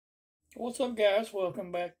What's up, guys?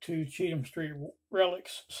 Welcome back to Cheatham Street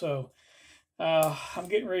Relics. I'm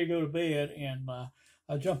getting ready to go to bed, and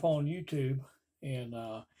I jump on YouTube, and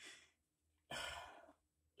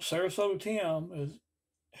Sarasota Tim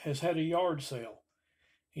has had a yard sale.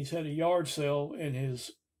 He's had a yard sale in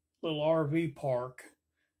his little RV park,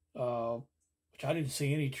 uh, which I didn't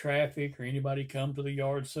see any traffic or anybody come to the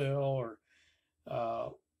yard sale, or uh,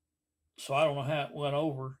 so I don't know how it went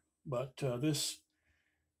over. But this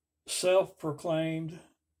self-proclaimed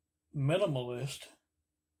minimalist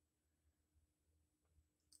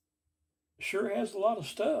sure has a lot of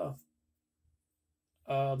stuff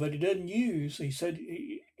that he doesn't use. He said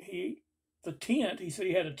the tent. He said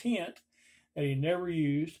he had a tent that he never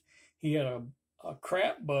used. He had a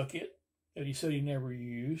crap bucket that he said he never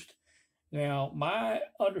used. Now, my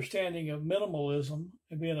understanding of minimalism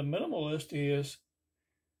and being a minimalist is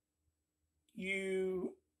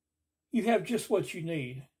you you have just what you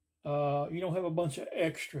need. You don't have a bunch of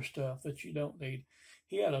extra stuff that you don't need.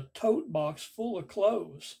 He had a tote box full of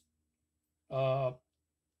clothes, uh,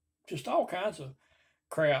 just all kinds of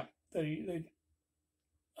crap that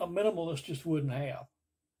a minimalist just wouldn't have.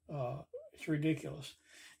 It's ridiculous.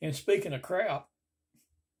 And speaking of crap,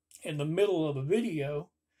 in the middle of the video,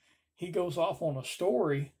 he goes off on a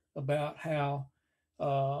story about how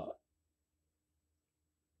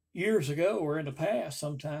years ago or in the past,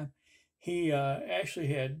 sometime, he actually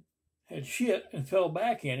had shit and fell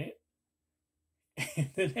back in it, and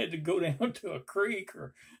then had to go down to a creek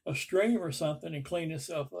or a stream or something and clean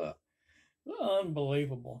himself up.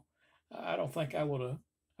 Unbelievable. I don't think I would have.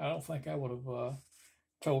 I don't think I would have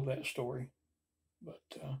told that story. But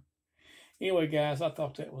anyway, guys, I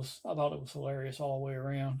thought it was hilarious all the way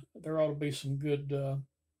around. There ought to be some good.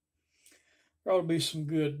 There ought to be some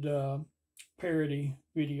good parody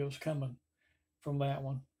videos coming from that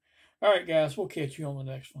one. All right, guys, we'll catch you on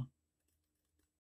the next one.